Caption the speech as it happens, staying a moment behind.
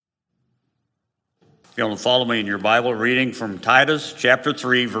If you want to follow me in your Bible, reading from Titus chapter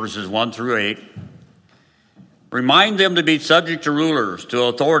 3, verses 1 through 8. Remind them to be subject to rulers, to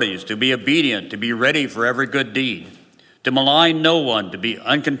authorities, to be obedient, to be ready for every good deed, to malign no one, to be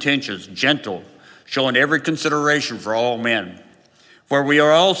uncontentious, gentle, showing every consideration for all men. For we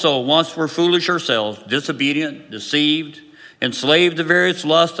are also once were foolish ourselves, disobedient, deceived, enslaved to various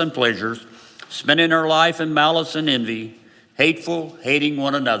lusts and pleasures, spending our life in malice and envy, hateful, hating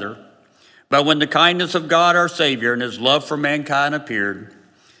one another. But when the kindness of God our Savior and his love for mankind appeared,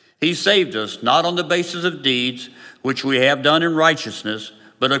 he saved us, not on the basis of deeds which we have done in righteousness,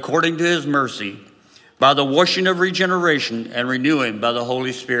 but according to his mercy, by the washing of regeneration and renewing by the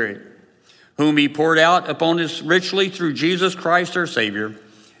Holy Spirit, whom he poured out upon us richly through Jesus Christ our Savior,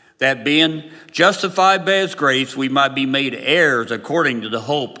 that being justified by his grace, we might be made heirs according to the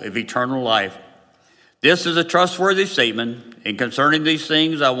hope of eternal life. This is a trustworthy statement, and concerning these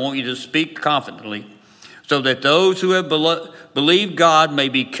things I want you to speak confidently, so that those who have believed God may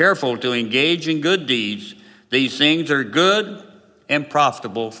be careful to engage in good deeds. These things are good and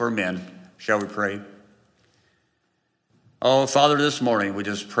profitable for men. Shall we pray? Oh, Father, this morning we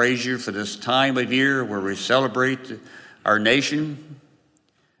just praise you for this time of year where we celebrate our nation,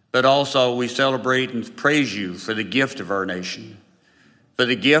 but also we celebrate and praise you for the gift of our nation, for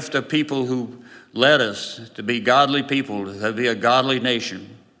the gift of people who led us to be godly people, to be a godly nation.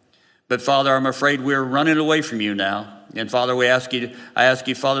 But Father, I'm afraid we're running away from you now. And Father, I ask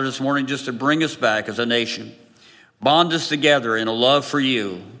you, Father, this morning just to bring us back as a nation. Bond us together in a love for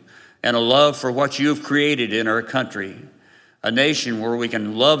you and a love for what you have created in our country. A nation where we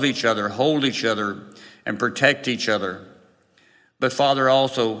can love each other, hold each other, and protect each other. But Father,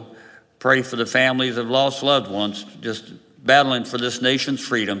 also pray for the families of lost loved ones just battling for this nation's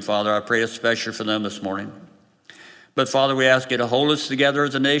freedom. Father, I pray especially for them this morning. But Father, we ask you to hold us together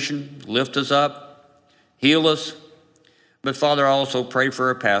as a nation, lift us up, heal us. But Father, I also pray for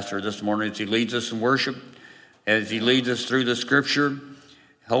our pastor this morning as he leads us in worship, as he leads us through the scripture.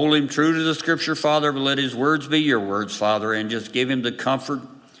 Hold him true to the scripture, Father, but let his words be your words, Father, and just give him the comfort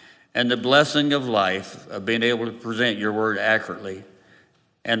and the blessing of life of being able to present your word accurately.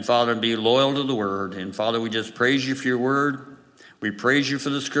 And Father, be loyal to the word. And Father, we just praise you for your word. We praise you for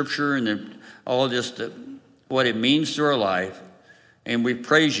the scripture and all just what it means to our life. And we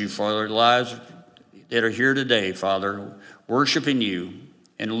praise you for our lives that are here today, Father, worshiping you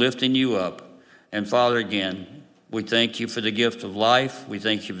and lifting you up. And Father, again, we thank you for the gift of life. We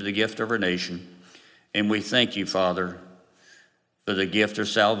thank you for the gift of our nation. And we thank you, Father, for the gift of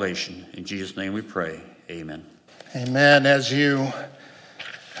salvation. In Jesus' name we pray. Amen. Amen. As you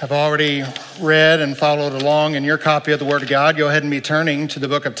have already read and followed along in your copy of the Word of God, go ahead and be turning to the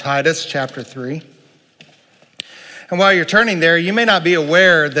book of Titus, chapter 3. And while you're turning there, you may not be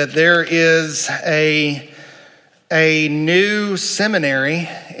aware that there is a new seminary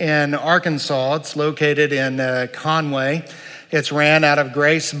in Arkansas. It's located in Conway. It's ran out of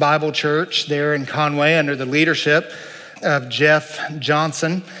Grace Bible Church there in Conway under the leadership of Jeff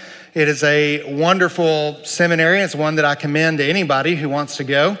Johnson. It is a wonderful seminary. It's one that I commend to anybody who wants to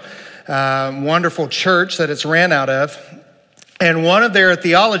go. Wonderful church that it's ran out of. And one of their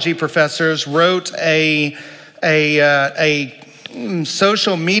theology professors wrote a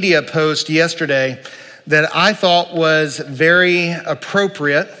social media post yesterday that I thought was very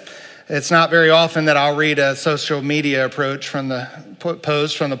appropriate. It's not very often that I'll read a social media approach from the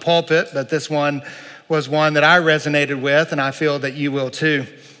post from the pulpit, but this one was one that I resonated with, and I feel that you will too.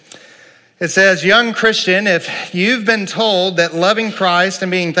 It says, "Young Christian, if you've been told that loving Christ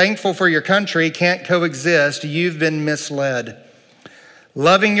and being thankful for your country can't coexist, you've been misled.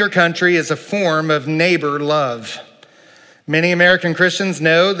 Loving your country is a form of neighbor love. Many American Christians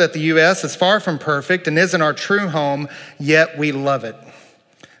know that the U.S. is far from perfect and isn't our true home, yet we love it.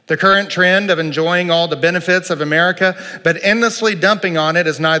 The current trend of enjoying all the benefits of America, but endlessly dumping on it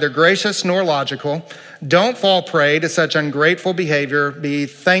is neither gracious nor logical. Don't fall prey to such ungrateful behavior. Be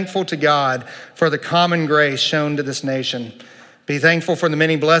thankful to God for the common grace shown to this nation. Be thankful for the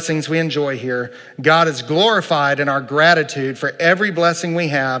many blessings we enjoy here. God is glorified in our gratitude for every blessing we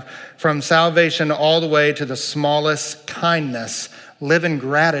have, from salvation all the way to the smallest kindness. Live in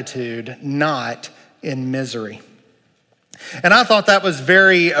gratitude, not in misery." And I thought that was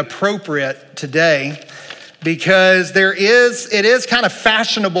very appropriate today, because it is kind of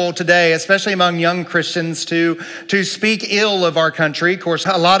fashionable today, especially among young Christians, to speak ill of our country. Of course,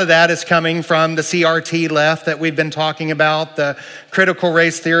 a lot of that is coming from the CRT left that we've been talking about, the critical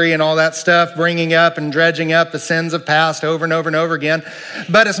race theory and all that stuff, bringing up and dredging up the sins of past over and over and over again.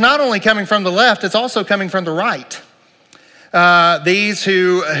 But it's not only coming from the left, it's also coming from the right. These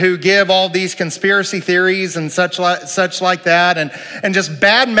who give all these conspiracy theories and such like that, and just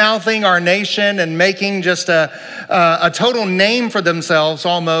bad-mouthing our nation and making just a total name for themselves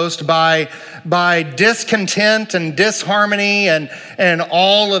almost by discontent and disharmony and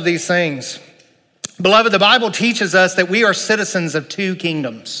all of these things. Beloved, the Bible teaches us that we are citizens of two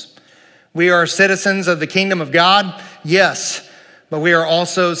kingdoms. We are citizens of the kingdom of God, yes, but we are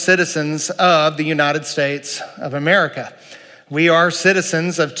also citizens of the United States of America. We are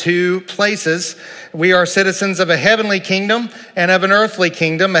citizens of two places. We are citizens of a heavenly kingdom and of an earthly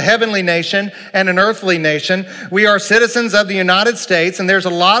kingdom, a heavenly nation and an earthly nation. We are citizens of the United States, and there's a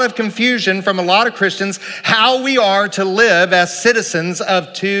lot of confusion from a lot of Christians how we are to live as citizens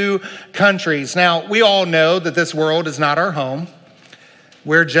of two countries. Now, we all know that this world is not our home.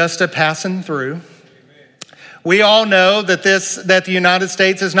 We're just a passing through. We all know that the United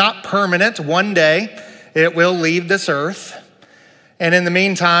States is not permanent. One day it will leave this earth. And in the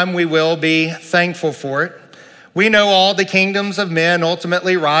meantime, we will be thankful for it. We know all the kingdoms of men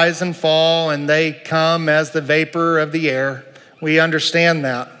ultimately rise and fall, and they come as the vapor of the air. We understand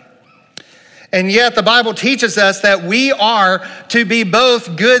that. And yet the Bible teaches us that we are to be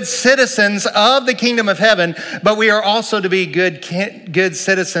both good citizens of the kingdom of heaven, but we are also to be good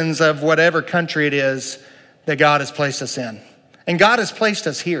citizens of whatever country it is that God has placed us in. And God has placed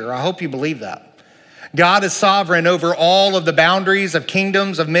us here. I hope you believe that. God is sovereign over all of the boundaries of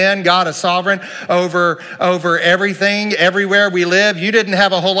kingdoms of men. God is sovereign over everything, everywhere we live. You didn't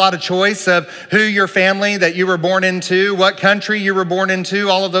have a whole lot of choice of who your family that you were born into, what country you were born into,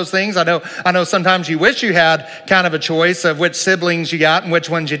 all of those things. I know sometimes you wish you had kind of a choice of which siblings you got and which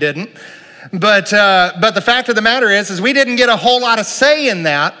ones you didn't. But the fact of the matter is we didn't get a whole lot of say in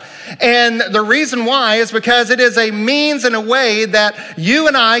that. And the reason why is because it is a means and a way that you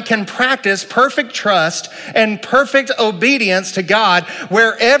and I can practice perfect trust and perfect obedience to God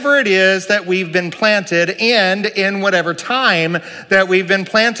wherever it is that we've been planted and in whatever time that we've been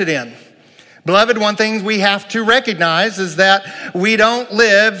planted in. Beloved, one thing we have to recognize is that we don't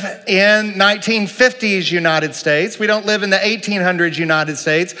live in 1950s United States. We don't live in the 1800s United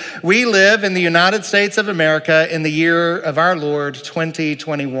States. We live in the United States of America in the year of our Lord,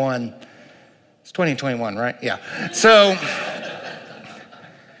 2021. It's 2021, right? Yeah. So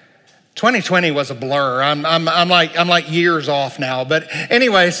 2020 was a blur. I'm like years off now. But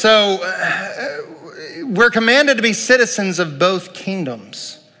anyway, so we're commanded to be citizens of both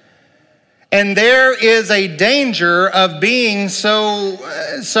kingdoms. And there is a danger of being so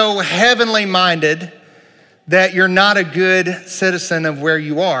heavenly minded that you're not a good citizen of where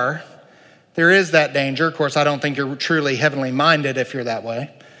you are. There is that danger. Of course, I don't think you're truly heavenly minded if you're that way.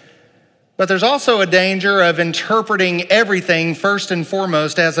 But there's also a danger of interpreting everything first and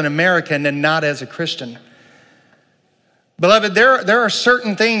foremost as an American and not as a Christian. Beloved, there are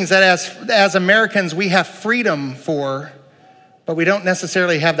certain things that as Americans we have freedom for, but we don't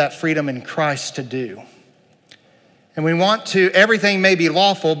necessarily have that freedom in Christ to do. And we want to, everything may be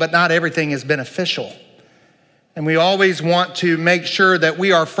lawful, but not everything is beneficial. And we always want to make sure that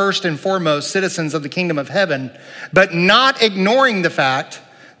we are first and foremost citizens of the kingdom of heaven, but not ignoring the fact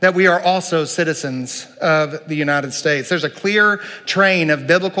that we are also citizens of the United States. There's a clear train of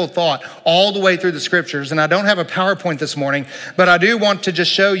biblical thought all the way through the scriptures. And I don't have a PowerPoint this morning, but I do want to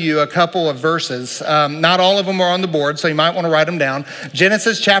just show you a couple of verses. Not all of them are on the board, so you might want to write them down.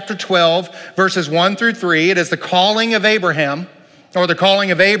 Genesis chapter 12, verses 1 through 3. It is the calling of Abraham, or the calling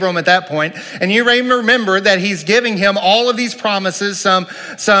of Abram at that point. And you may remember that he's giving him all of these promises, some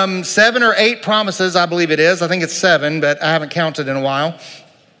 7 or 8 promises, I believe it is. I think it's 7, but I haven't counted in a while.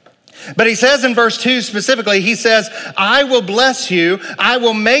 But he says in verse 2 specifically, he says, I will bless you, I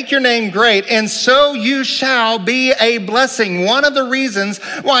will make your name great, and so you shall be a blessing. One of the reasons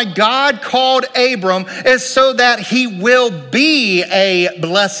why God called Abram is so that he will be a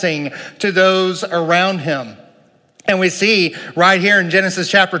blessing to those around him. And we see right here in Genesis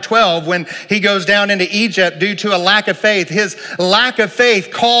chapter 12, when he goes down into Egypt due to a lack of faith, his lack of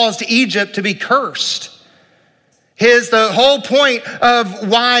faith caused Egypt to be cursed. The whole point of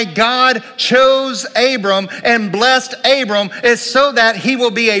why God chose Abram and blessed Abram is so that he will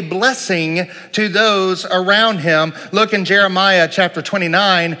be a blessing to those around him. Look in Jeremiah chapter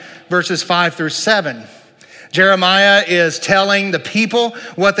 29, verses 5 through 7. Jeremiah is telling the people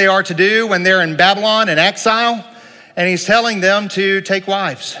what they are to do when they're in Babylon in exile. And he's telling them to take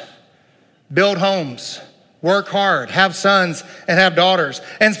wives, build homes, work hard, have sons and have daughters.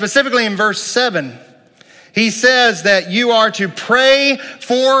 And specifically in verse 7, He says that you are to pray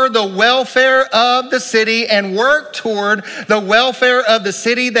for the welfare of the city and work toward the welfare of the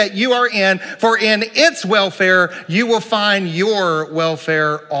city that you are in, for in its welfare you will find your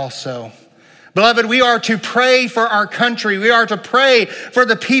welfare also. Beloved, we are to pray for our country. We are to pray for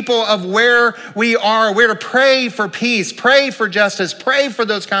the people of where we are. We're to pray for peace, pray for justice, pray for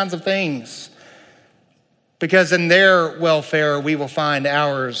those kinds of things. Because in their welfare, we will find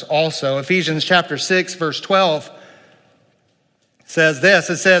ours also. Ephesians chapter 6, verse 12 says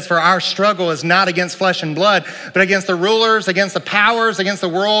this. It says, for our struggle is not against flesh and blood, but against the rulers, against the powers, against the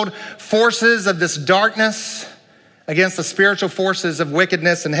world forces of this darkness, against the spiritual forces of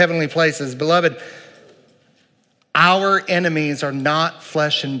wickedness in heavenly places. Beloved, our enemies are not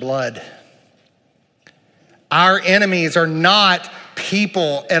flesh and blood. Our enemies are not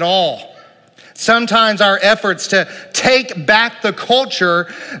people at all. Sometimes our efforts to take back the culture,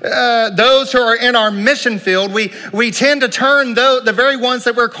 those who are in our mission field, we tend to turn the very ones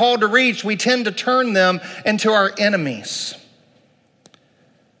that we're called to reach, we tend to turn them into our enemies.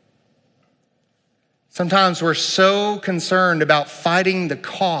 Sometimes we're so concerned about fighting the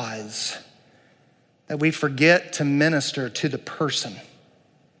cause that we forget to minister to the person.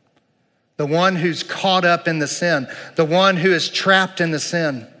 The one who's caught up in the sin, the one who is trapped in the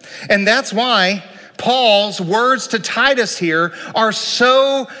sin. And that's why Paul's words to Titus here are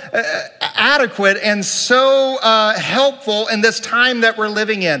so adequate and so helpful in this time that we're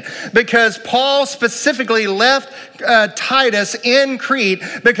living in. Because Paul specifically left Titus in Crete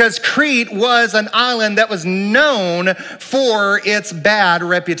because Crete was an island that was known for its bad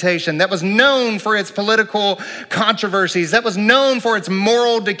reputation, that was known for its political controversies, that was known for its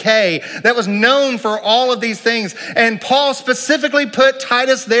moral decay, that was known for all of these things. And Paul specifically put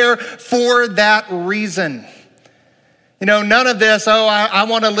Titus there for that reason. You know, none of this, I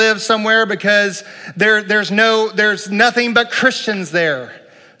want to live somewhere because there's nothing but Christians there.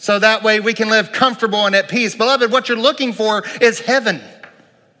 So that way we can live comfortable and at peace. Beloved, what you're looking for is heaven.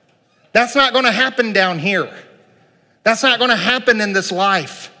 That's not going to happen down here. That's not going to happen in this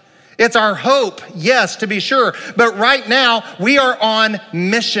life. It's our hope, yes, to be sure. But right now, we are on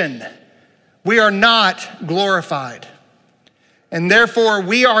mission. We are not glorified. And therefore,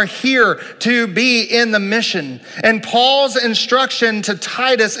 we are here to be in the mission. And Paul's instruction to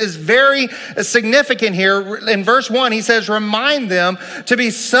Titus is very significant here. In verse 1, he says, remind them to be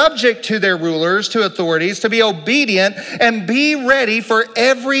subject to their rulers, to authorities, to be obedient, and be ready for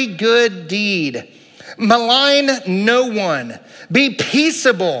every good deed. Malign no one. Be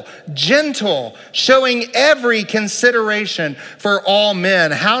peaceable, gentle, showing every consideration for all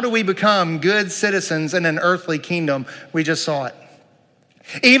men. How do we become good citizens in an earthly kingdom? We just saw it.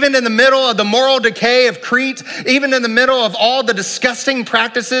 Even in the middle of the moral decay of Crete, even in the middle of all the disgusting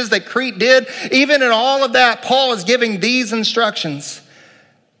practices that Crete did, even in all of that, Paul is giving these instructions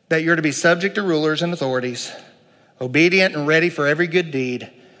that you're to be subject to rulers and authorities, obedient and ready for every good deed,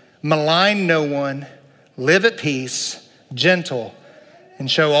 malign no one, live at peace, gentle,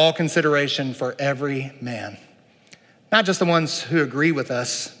 and show all consideration for every man. Not just the ones who agree with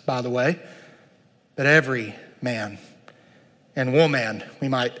us, by the way, but every man. And woman, we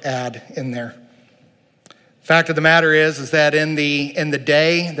might add in there. Fact of the matter is that in the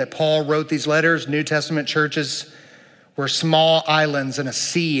day that Paul wrote these letters, New Testament churches were small islands in a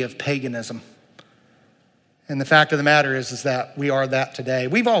sea of paganism. And the fact of the matter is that we are that today.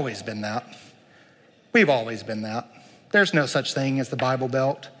 We've always been that. We've always been that. There's no such thing as the Bible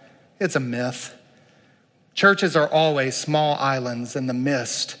Belt. It's a myth. Churches are always small islands in the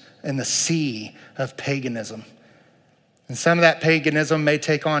mist, in the sea of paganism. And some of that paganism may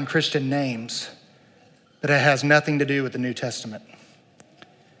take on Christian names, but it has nothing to do with the New Testament.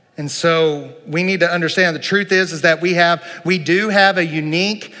 And so we need to understand the truth is that we do have a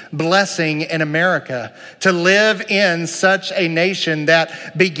unique blessing in America to live in such a nation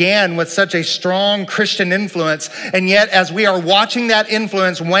that began with such a strong Christian influence. And yet, as we are watching that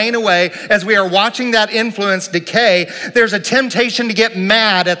influence wane away, as we are watching that influence decay, there's a temptation to get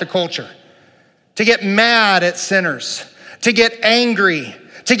mad at the culture, to get mad at sinners, to get angry,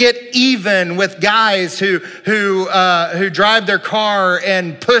 to get even with guys who drive their car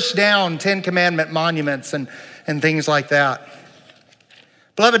and push down 10 Commandment monuments and things like that.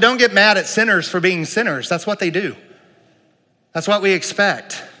 Beloved, don't get mad at sinners for being sinners. That's what they do. That's what we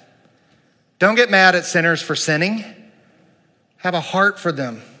expect. Don't get mad at sinners for sinning. Have a heart for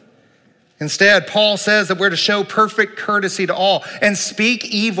them. Instead, Paul says that we're to show perfect courtesy to all and speak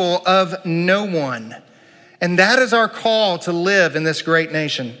evil of no one. And that is our call to live in this great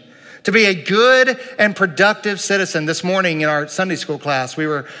nation, To be a good and productive citizen. This morning in our Sunday school class, we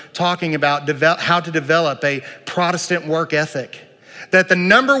were talking about how to develop a Protestant work ethic. That the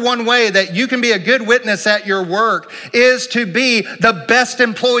number one way that you can be a good witness at your work is to be the best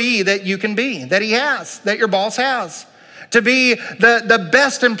employee that you can be, that your boss has. To be the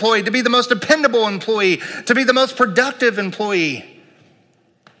best employee, to be the most dependable employee, to be the most productive employee.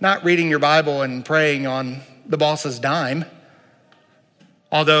 Not reading your Bible and praying on the boss's dime.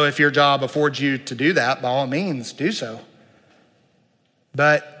 Although if your job affords you to do that, by all means, do so.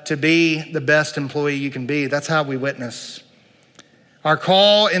 But to be the best employee you can be, that's how we witness. Our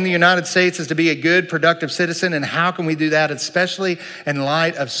call in the United States is to be a good, productive citizen. And how can we do that, especially in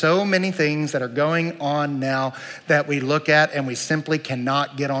light of so many things that are going on now that we look at and we simply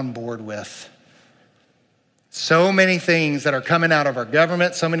cannot get on board with? So many things that are coming out of our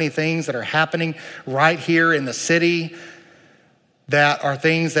government, so many things that are happening right here in the city that are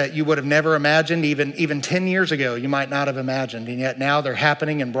things that you would have never imagined, even 10 years ago, you might not have imagined. And yet now they're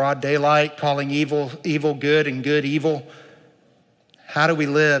happening in broad daylight, calling evil good and good evil. How do we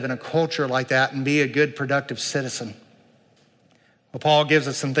live in a culture like that and be a good, productive citizen? Well, Paul gives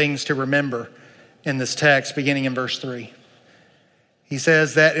us some things to remember in this text, beginning in verse 3. He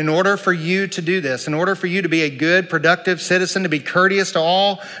says that in order for you to do this, in order for you to be a good, productive citizen, to be courteous to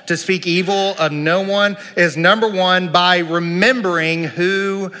all, to speak evil of no one, is number one, by remembering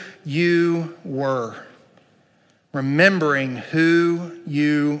who you were. Remembering who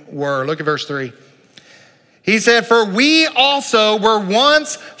you were. Look at verse 3. He said, for we also were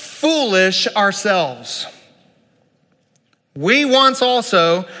once foolish ourselves. We once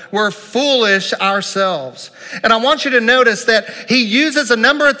also were foolish ourselves. And I want you to notice that he uses a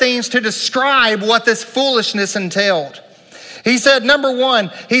number of things to describe what this foolishness entailed. He said, number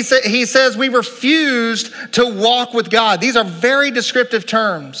one, he says we refused to walk with God. These are very descriptive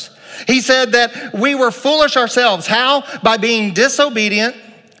terms. He said that we were foolish ourselves. How? By being disobedient,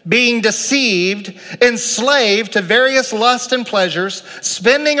 being deceived, enslaved to various lusts and pleasures,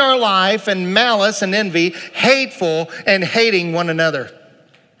 spending our life in malice and envy, hateful and hating one another.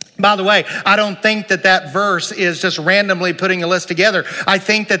 By the way, I don't think that verse is just randomly putting a list together. I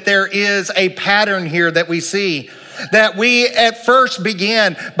think that there is a pattern here that we see. That we at first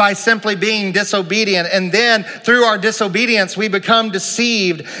began by simply being disobedient, and then through our disobedience we become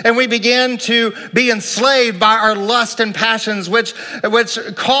deceived, and we begin to be enslaved by our lust and passions, which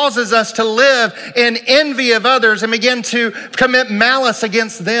causes us to live in envy of others and begin to commit malice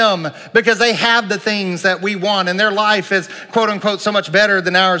against them because they have the things that we want, and their life is quote unquote so much better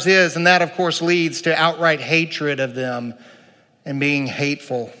than ours is, and that of course leads to outright hatred of them and being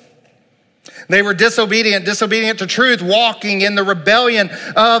hateful. They were disobedient to truth, walking in the rebellion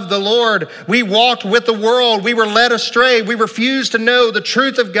of the Lord. We walked with the world. We were led astray. We refused to know the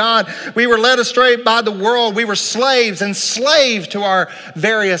truth of God. We were led astray by the world. We were slaves, enslaved to our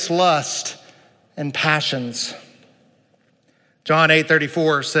various lusts and passions. John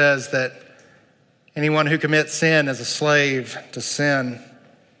 8:34 says that anyone who commits sin is a slave to sin.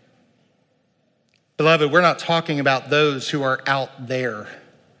 Beloved, we're not talking about those who are out there.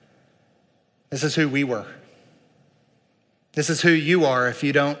 This is who we were. This is who you are if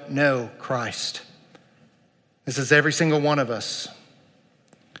you don't know Christ. This is every single one of us.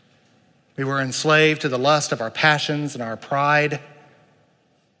 We were enslaved to the lust of our passions and our pride,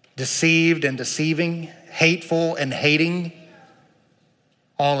 deceived and deceiving, hateful and hating,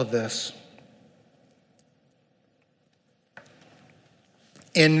 all of this.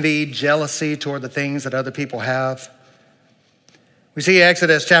 Envy, jealousy toward the things that other people have. We see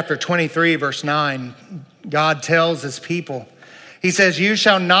Exodus chapter 23, verse 9. God tells his people, he says, you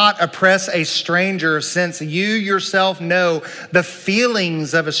shall not oppress a stranger, since you yourself know the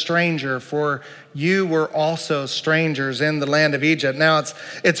feelings of a stranger, for you were also strangers in the land of Egypt. Now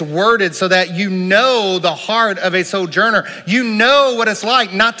it's worded so that you know the heart of a sojourner. You know what it's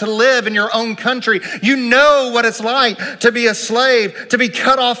like not to live in your own country. You know what it's like to be a slave, to be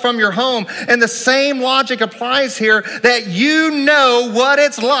cut off from your home. And the same logic applies here, that you know what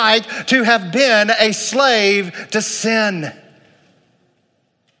it's like to have been a slave to sin.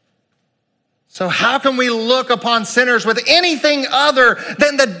 So how can we look upon sinners with anything other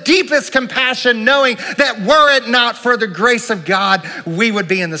than the deepest compassion, knowing that were it not for the grace of God, we would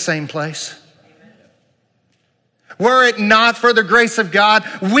be in the same place? Were it not for the grace of God,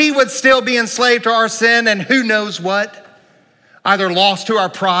 we would still be enslaved to our sin and who knows what, either lost to our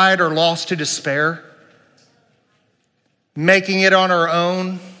pride or lost to despair, making it on our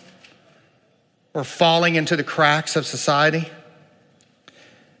own or falling into the cracks of society.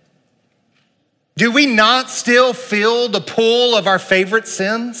 Do we not still feel the pull of our favorite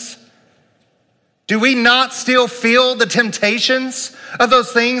sins? Do we not still feel the temptations of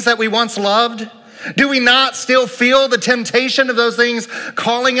those things that we once loved? Do we not still feel the temptation of those things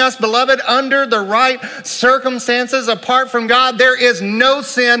calling us, beloved, under the right circumstances? Apart from God, there is no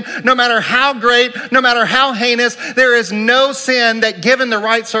sin, no matter how great, no matter how heinous, there is no sin that, given the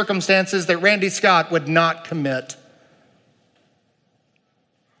right circumstances, that Randy Scott would not commit.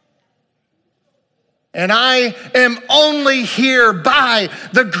 And I am only here by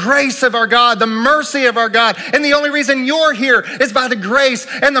the grace of our God, the mercy of our God. And the only reason you're here is by the grace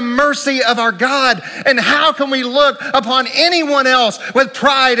and the mercy of our God. And how can we look upon anyone else with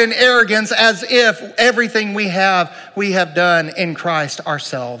pride and arrogance as if everything we have done in Christ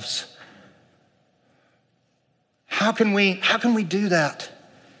ourselves? How can we do that?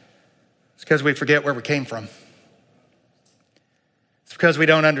 It's because we forget where we came from. It's because we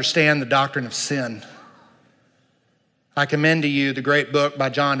don't understand the doctrine of sin. I commend to you the great book by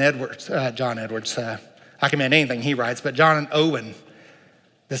John Edwards. I commend anything he writes, but John Owen,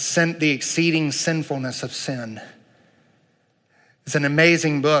 The Exceeding Sinfulness of Sin. It's an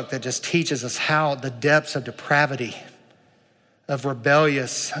amazing book that just teaches us how the depths of depravity, of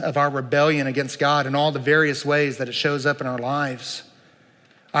our rebellion against God in all the various ways that it shows up in our lives,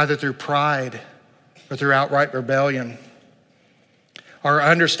 either through pride or through outright rebellion. Our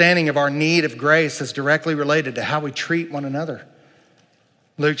understanding of our need of grace is directly related to how we treat one another.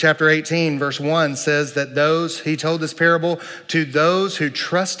 Luke chapter 18, verse 1 says that he told this parable to those who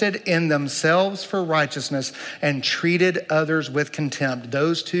trusted in themselves for righteousness and treated others with contempt.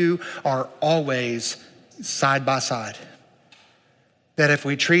 Those two are always side by side. That if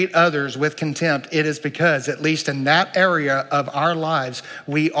we treat others with contempt, it is because, at least in that area of our lives,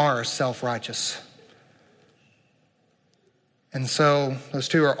 we are self-righteous. And so those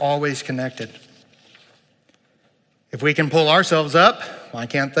two are always connected. If we can pull ourselves up, why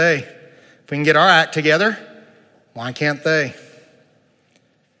can't they? If we can get our act together, why can't they?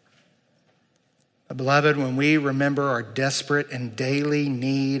 But beloved, when we remember our desperate and daily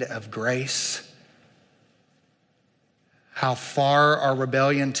need of grace, how far our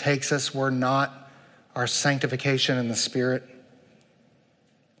rebellion takes us were not our sanctification in the Spirit,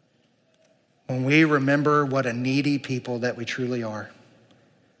 when we remember what a needy people that we truly are,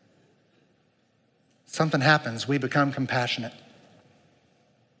 something happens. We become compassionate.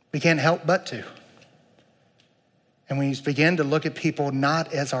 We can't help but to. And we begin to look at people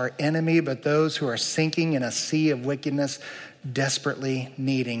not as our enemy, but those who are sinking in a sea of wickedness, desperately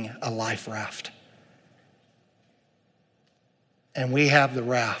needing a life raft. And we have the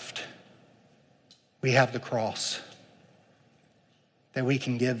raft. We have the cross that we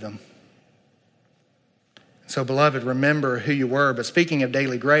can give them. So, beloved, remember who you were. But speaking of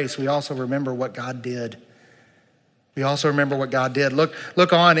daily grace, we also remember what God did. We also remember what God did.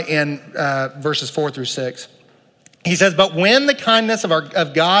 Look on in verses 4 through 6. He says, but when the kindness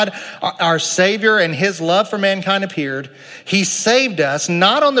of God, our Savior, and his love for mankind appeared, he saved us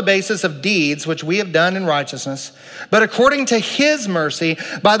not on the basis of deeds which we have done in righteousness, but according to his mercy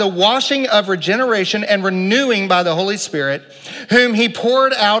by the washing of regeneration and renewing by the Holy Spirit, whom he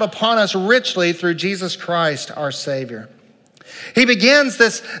poured out upon us richly through Jesus Christ, our Savior. He begins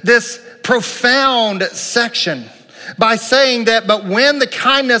this profound section by saying that, but when the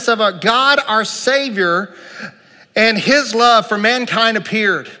kindness of our God, our Savior, and his love for mankind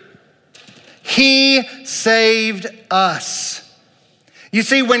appeared, he saved us. You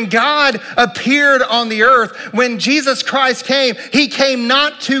see, when God appeared on the earth, when Jesus Christ came, he came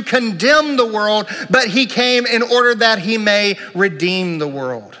not to condemn the world, but he came in order that he may redeem the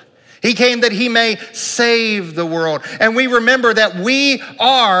world. He came that he may save the world. And we remember that we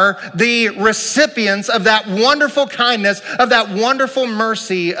are the recipients of that wonderful kindness, of that wonderful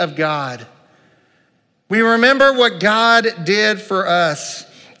mercy of God. We remember what God did for us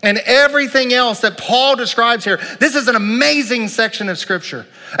and everything else that Paul describes here. This is an amazing section of Scripture,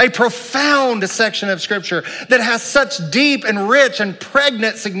 a profound section of Scripture that has such deep and rich and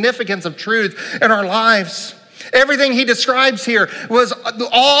pregnant significance of truth in our lives. Everything he describes here was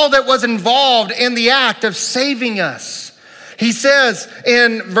all that was involved in the act of saving us. He says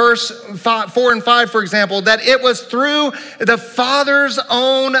in verse 4 and 5, for example, that it was through the Father's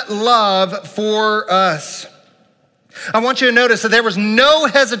own love for us. I want you to notice that there was no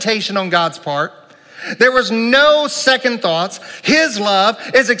hesitation on God's part. There was no second thoughts. His love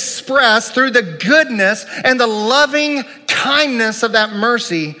is expressed through the goodness and the loving kindness of that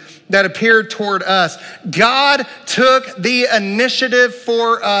mercy that appeared toward us. God took the initiative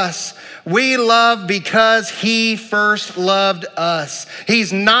for us We love because he first loved us.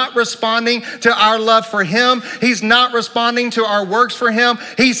 He's not responding to our love for him. He's not responding to our works for him.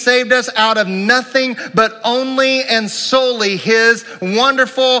 He saved us out of nothing but only and solely his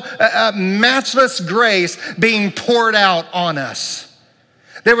wonderful, matchless grace being poured out on us.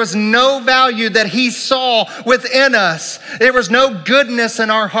 There was no value that he saw within us. There was no goodness in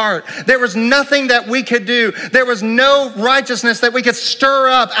our heart. There was nothing that we could do. There was no righteousness that we could stir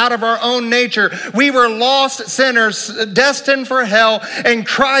up out of our own nature. We were lost sinners, destined for hell, and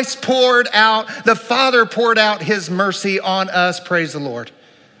Christ the Father poured out his mercy on us. Praise the Lord.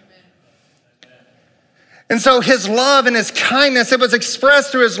 And so his love and his kindness, it was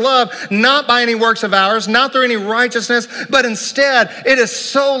expressed through his love, not by any works of ours, not through any righteousness, but instead it is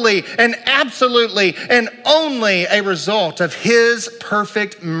solely and absolutely and only a result of his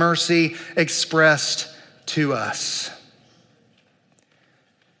perfect mercy expressed to us.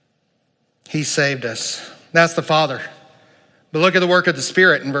 He saved us. That's the Father. But look at the work of the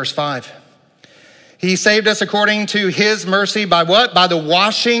Spirit in verse 5. He saved us according to his mercy by what? By the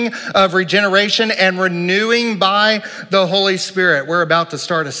washing of regeneration and renewing by the Holy Spirit. We're about to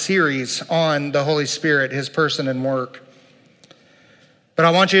start a series on the Holy Spirit, his person and work. But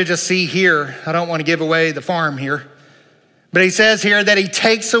I want you to just see here, I don't want to give away the farm here, but he says here that he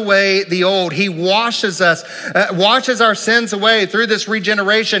takes away the old. He washes us, washes our sins away through this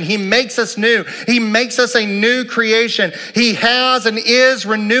regeneration. He makes us new. He makes us a new creation. He has and is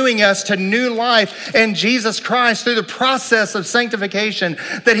renewing us to new life in Jesus Christ through the process of sanctification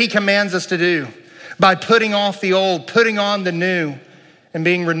that he commands us to do by putting off the old, putting on the new, and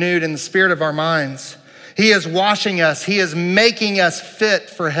being renewed in the spirit of our minds. He is washing us. He is making us fit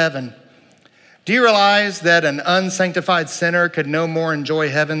for heaven. Do you realize that an unsanctified sinner could no more enjoy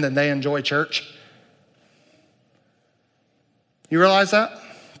heaven than they enjoy church? You realize that?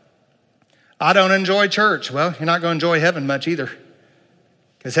 I don't enjoy church. Well, you're not going to enjoy heaven much either,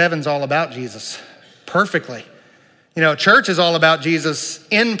 because heaven's all about Jesus perfectly. You know, church is all about Jesus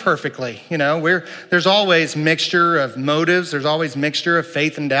imperfectly. You know, there's always mixture of motives. There's always mixture of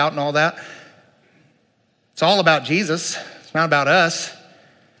faith and doubt and all that. It's all about Jesus. It's not about us.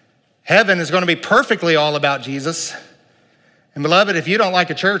 Heaven is going to be perfectly all about Jesus. And beloved, if you don't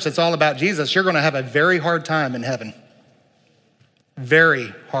like a church that's all about Jesus, you're going to have a very hard time in heaven.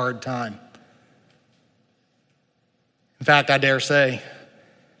 Very hard time. In fact, I dare say,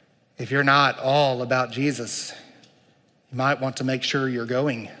 if you're not all about Jesus, you might want to make sure you're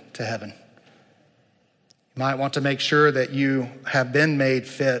going to heaven. You might want to make sure that you have been made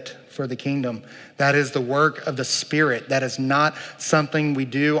fit for the kingdom. That is the work of the Spirit. That is not something we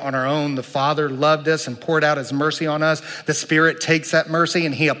do on our own. The Father loved us and poured out his mercy on us. The Spirit takes that mercy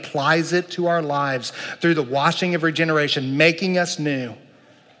and he applies it to our lives through the washing of regeneration, making us new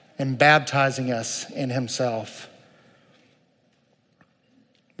and baptizing us in himself.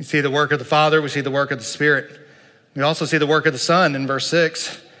 We see the work of the Father. We see the work of the Spirit. We also see the work of the Son in verse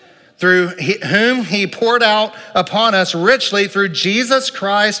 6. Through whom he poured out upon us richly through Jesus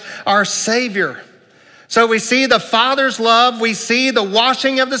Christ, our Savior. So we see the Father's love, we see the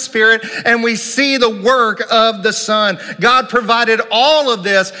washing of the Spirit, and we see the work of the Son. God provided all of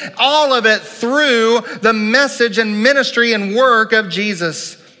this, all of it through the message and ministry and work of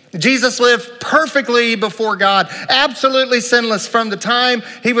Jesus. Jesus lived perfectly before God, absolutely sinless from the time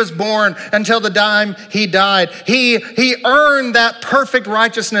he was born until the time he died. He earned that perfect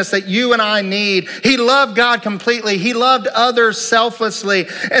righteousness that you and I need. He loved God completely. He loved others selflessly.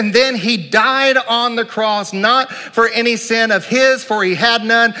 And then he died on the cross, not for any sin of his, for he had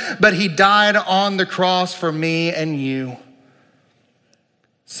none, but he died on the cross for me and you,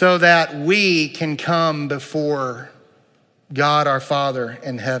 so that we can come before God our Father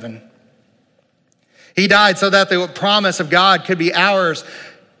in heaven. He died so that the promise of God could be ours.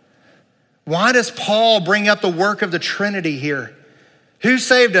 Why does Paul bring up the work of the Trinity here? Who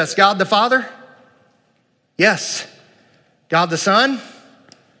saved us? God the Father? Yes. God the Son?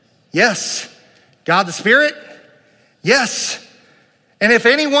 Yes. God the Spirit? Yes. And if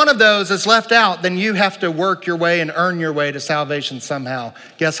any one of those is left out, then you have to work your way and earn your way to salvation somehow.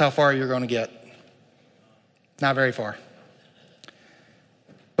 Guess how far you're going to get? Not very far.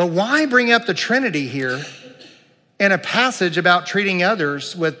 But why bring up the Trinity here in a passage about treating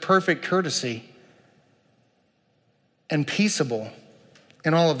others with perfect courtesy and peaceable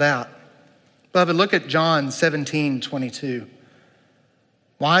and all of that? Beloved, look at John 17:22.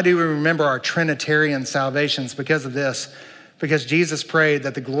 Why do we remember our Trinitarian salvations? Because of this. Because Jesus prayed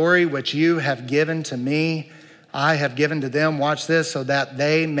that the glory which you have given to me, I have given to them, watch this, so that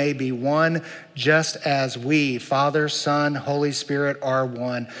they may be one, just as we, Father, Son, Holy Spirit, are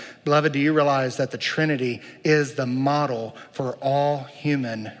one. Beloved, do you realize that the Trinity is the model for all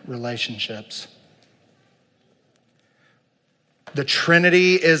human relationships? The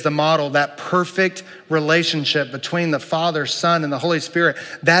Trinity is the model, that perfect relationship between the Father, Son, and the Holy Spirit.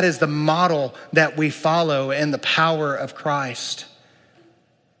 That is the model that we follow in the power of Christ.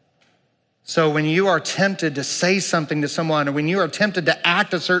 So when you are tempted to say something to someone, or when you are tempted to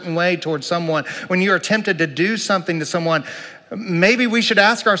act a certain way towards someone, when you are tempted to do something to someone, maybe we should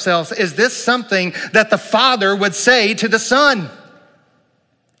ask ourselves, is this something that the Father would say to the Son?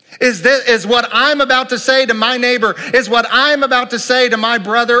 Is what I'm about to say to my neighbor, is what I'm about to say to my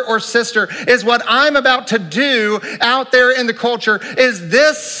brother or sister, is what I'm about to do out there in the culture, is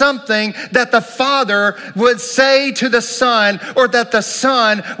this something that the Father would say to the Son, or that the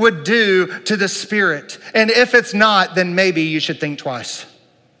Son would do to the Spirit? And if it's not, then maybe you should think twice.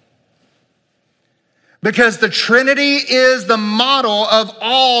 Because the Trinity is the model of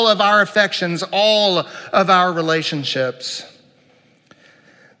all of our affections, all of our relationships.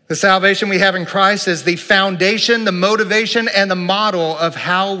 The salvation we have in Christ is the foundation, the motivation, and the model of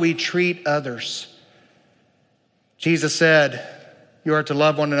how we treat others. Jesus said, you are to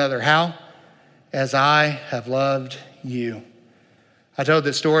love one another. How? As I have loved you. I told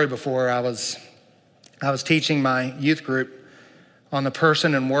this story before. I was teaching my youth group on the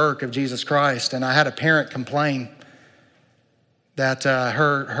person and work of Jesus Christ, and I had a parent complain that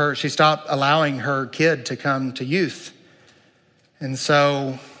she stopped allowing her kid to come to youth. And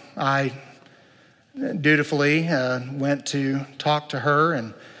so I dutifully went to talk to her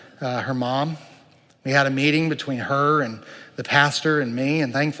and her mom. We had a meeting between her and the pastor and me,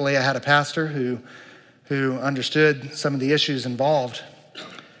 and thankfully I had a pastor who understood some of the issues involved.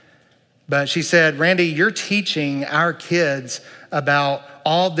 But she said, Randy, you're teaching our kids about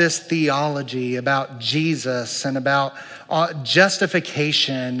all this theology, about Jesus and about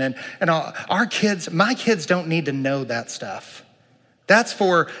justification, and all. My kids don't need to know that stuff. That's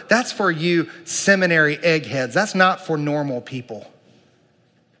for you seminary eggheads. That's not for normal people.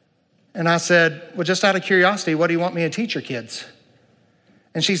 And I said, well, just out of curiosity, what do you want me to teach your kids?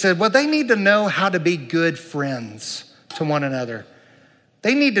 And she said, well, they need to know how to be good friends to one another.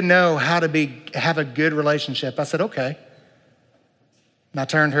 They need to know how to have a good relationship. I said, okay. And I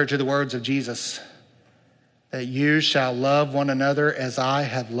turned her to the words of Jesus, that you shall love one another as I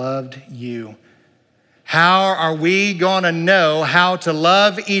have loved you. How are we going to know how to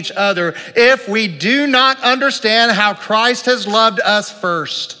love each other if we do not understand how Christ has loved us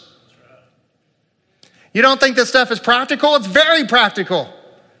first? You don't think this stuff is practical? It's very practical.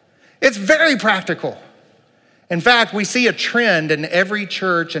 It's very practical. In fact, we see a trend in every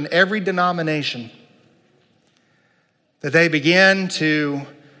church and every denomination that they begin to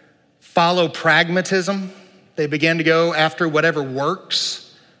follow pragmatism. They begin to go after whatever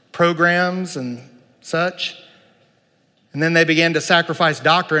works, programs and such. And then they begin to sacrifice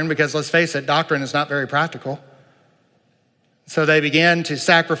doctrine, because let's face it, doctrine is not very practical. So they begin to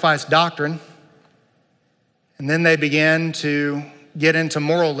sacrifice doctrine. And then they begin to get into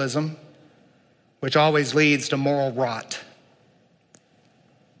moralism, which always leads to moral rot.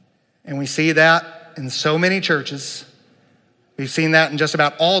 And we see that in so many churches. We've seen that in just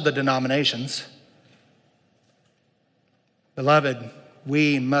about all the denominations. Beloved,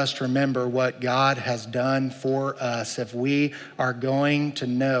 we must remember what God has done for us if we are going to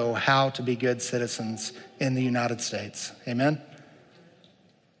know how to be good citizens in the United States. Amen?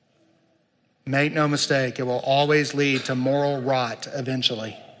 Make no mistake, it will always lead to moral rot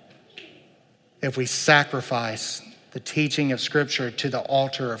eventually if we sacrifice the teaching of Scripture to the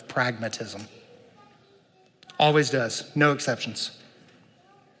altar of pragmatism. Always does, no exceptions.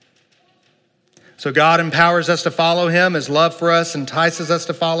 So God empowers us to follow him. His love for us entices us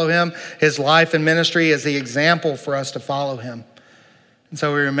to follow him. His life and ministry is the example for us to follow him. And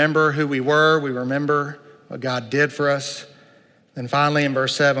so we remember who we were. We remember what God did for us. And finally, in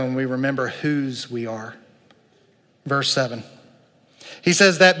verse 7, we remember whose we are. Verse 7. He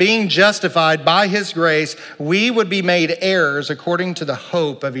says that being justified by his grace, we would be made heirs according to the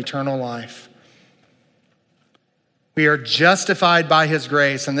hope of eternal life. We are justified by his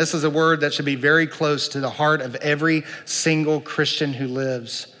grace, and this is a word that should be very close to the heart of every single Christian who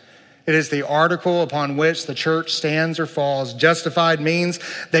lives. It is the article upon which the church stands or falls. Justified means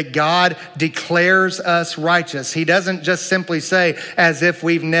that God declares us righteous. He doesn't just simply say, as if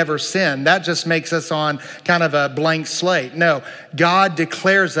we've never sinned. That just makes us on kind of a blank slate. No, God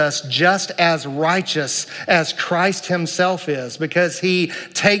declares us just as righteous as Christ himself is, because he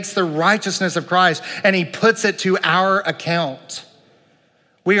takes the righteousness of Christ and he puts it to our account.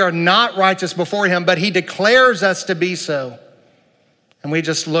 We are not righteous before him, but he declares us to be so. And we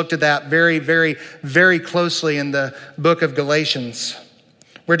just looked at that very, very, very closely in the book of Galatians.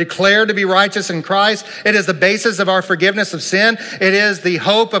 We're declared to be righteous in Christ. It is the basis of our forgiveness of sin. It is the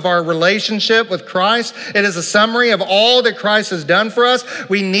hope of our relationship with Christ. It is a summary of all that Christ has done for us.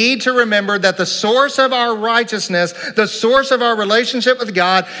 We need to remember that the source of our righteousness, the source of our relationship with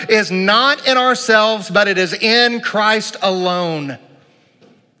God, is not in ourselves, but it is in Christ alone.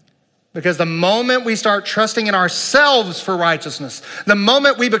 Because the moment we start trusting in ourselves for righteousness, the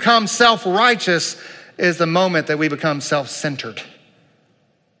moment we become self-righteous is the moment that we become self-centered.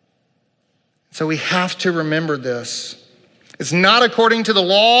 So we have to remember this. It's not according to the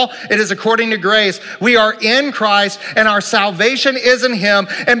law, it is according to grace. We are in Christ and our salvation is in him.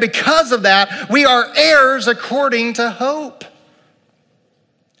 And because of that, we are heirs according to hope.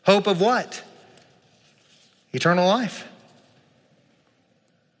 Hope of what? Eternal life.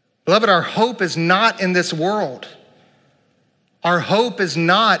 Beloved, our hope is not in this world. Our hope is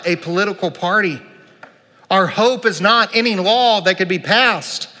not a political party. Our hope is not any law that could be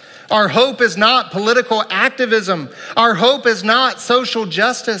passed. Our hope is not political activism. Our hope is not social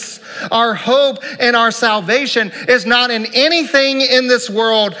justice. Our hope and our salvation is not in anything in this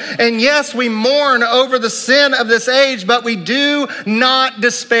world. And yes, we mourn over the sin of this age, but we do not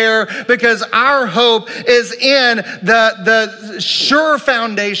despair, because our hope is in the sure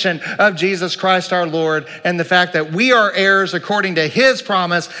foundation of Jesus Christ our Lord, and the fact that we are heirs according to his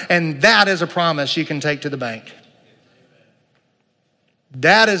promise, and that is a promise you can take to the bank.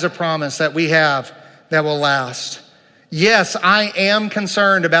 That is a promise that we have that will last. Yes, I am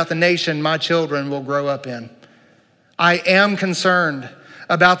concerned about the nation my children will grow up in. I am concerned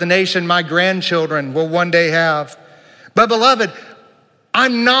about the nation my grandchildren will one day have. But beloved,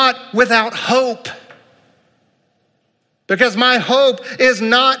 I'm not without hope. Because my hope is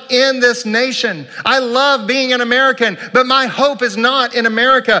not in this nation. I love being an American, but my hope is not in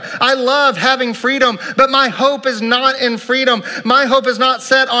America. I love having freedom, but my hope is not in freedom. My hope is not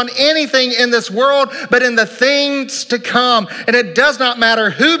set on anything in this world, but in the things to come. And it does not matter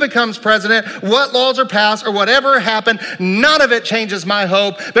who becomes president, what laws are passed, or whatever happened. None of it changes my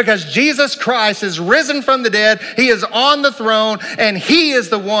hope, because Jesus Christ is risen from the dead. He is on the throne, and he is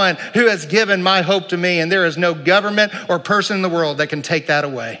the one who has given my hope to me. And there is no government or person in the world that can take that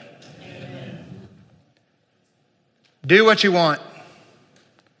away. Amen. Do what you want.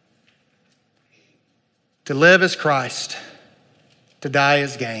 To live is Christ. To die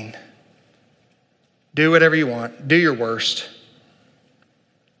is gain. Do whatever you want. Do your worst.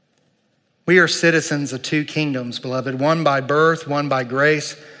 We are citizens of two kingdoms, beloved. One by birth, one by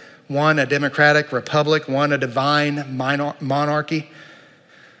grace. One a democratic republic, one a divine monarchy.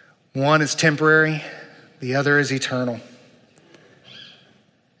 One is temporary, the other is eternal.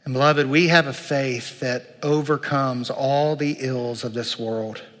 And beloved, we have a faith that overcomes all the ills of this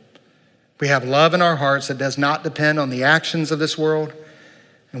world. We have love in our hearts that does not depend on the actions of this world.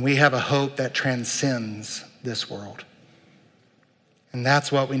 And we have a hope that transcends this world. And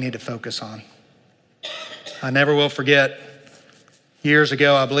that's what we need to focus on. I never will forget, years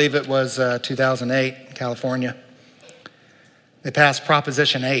ago, I believe it was 2008 in California, they passed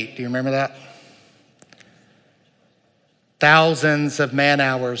Proposition 8. Do you remember that? Thousands of man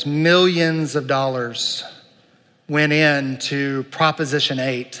hours, millions of dollars went into Proposition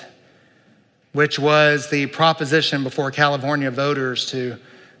 8, which was the proposition before California voters to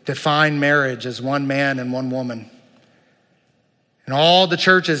define marriage as one man and one woman. And all the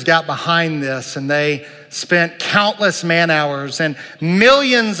churches got behind this, and they spent countless man hours and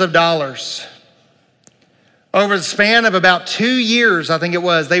millions of dollars. Over the span of about 2 years, I think it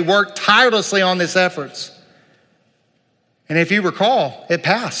was, they worked tirelessly on these efforts. And if you recall, it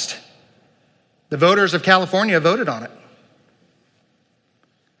passed. The voters of California voted on it.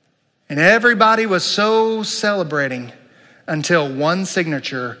 And everybody was so celebrating until one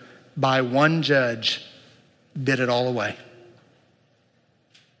signature by one judge did it all away.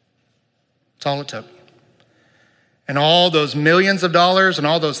 That's all it took. And all those millions of dollars and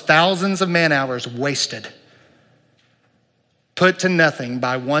all those thousands of man hours wasted, put to nothing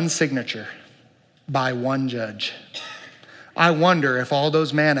by one signature, by one judge. I wonder if all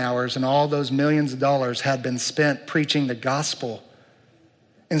those man hours and all those millions of dollars had been spent preaching the gospel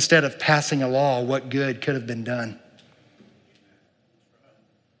instead of passing a law, what good could have been done?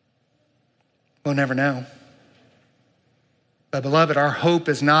 We'll never know. But beloved, our hope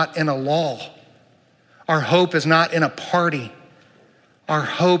is not in a law. Our hope is not in a party. Our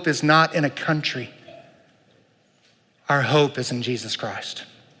hope is not in a country. Our hope is in Jesus Christ.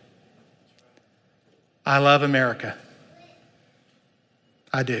 I love America.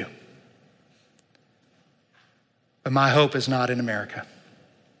 I do. But my hope is not in America.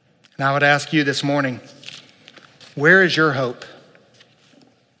 And I would ask you this morning, where is your hope?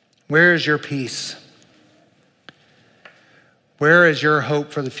 Where is your peace? Where is your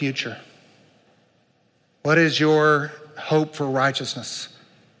hope for the future? What is your hope for righteousness?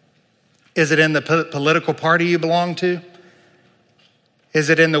 Is it in the political party you belong to? Is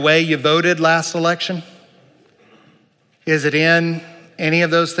it in the way you voted last election? Is it in any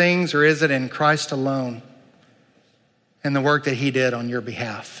of those things, or is it in Christ alone and the work that he did on your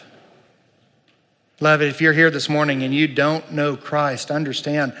behalf? Beloved, if you're here this morning and you don't know Christ,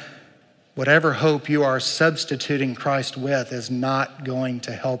 understand whatever hope you are substituting Christ with is not going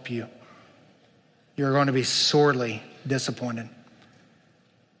to help you. You're going to be sorely disappointed.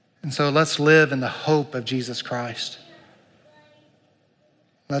 And so let's live in the hope of Jesus Christ.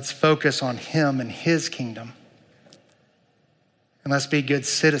 Let's focus on him and his kingdom. And let's be good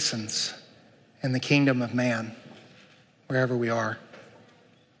citizens in the kingdom of man, wherever we are.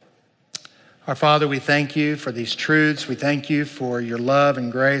 Our Father, we thank you for these truths. We thank you for your love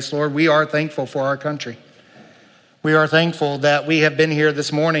and grace. Lord, we are thankful for our country. We are thankful that we have been here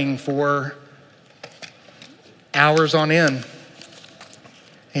this morning for hours on end.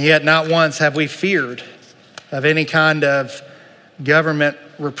 And yet not once have we feared of any kind of government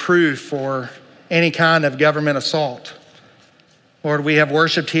reproof or any kind of government assault. Lord, we have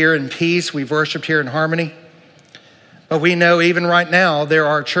worshiped here in peace. We've worshiped here in harmony. But we know even right now there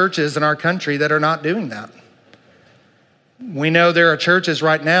are churches in our country that are not doing that. We know there are churches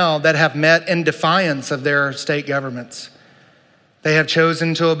right now that have met in defiance of their state governments. They have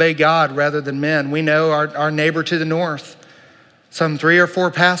chosen to obey God rather than men. We know our neighbor to the north, some 3 or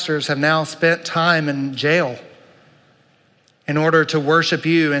 4 pastors have now spent time in jail in order to worship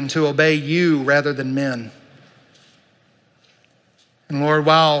you and to obey you rather than men. And Lord,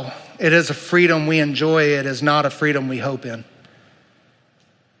 while it is a freedom we enjoy, it is not a freedom we hope in.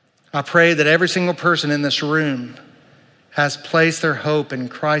 I pray that every single person in this room has placed their hope in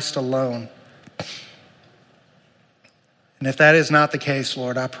Christ alone. And if that is not the case,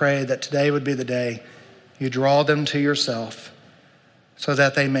 Lord, I pray that today would be the day you draw them to yourself so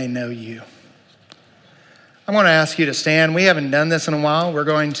that they may know you. I want to ask you to stand. We haven't done this in a while. We're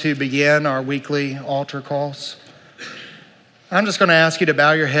going to begin our weekly altar calls. I'm just going to ask you to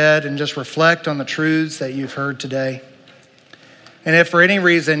bow your head and just reflect on the truths that you've heard today. And if for any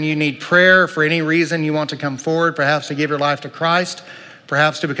reason you need prayer, for any reason you want to come forward, perhaps to give your life to Christ,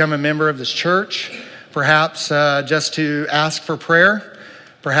 perhaps to become a member of this church, perhaps just to ask for prayer,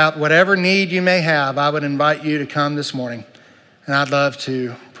 perhaps whatever need you may have, I would invite you to come this morning. And I'd love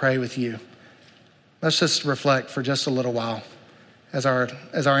to pray with you. Let's just reflect for just a little while as our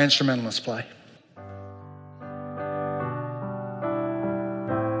instrumentalists play.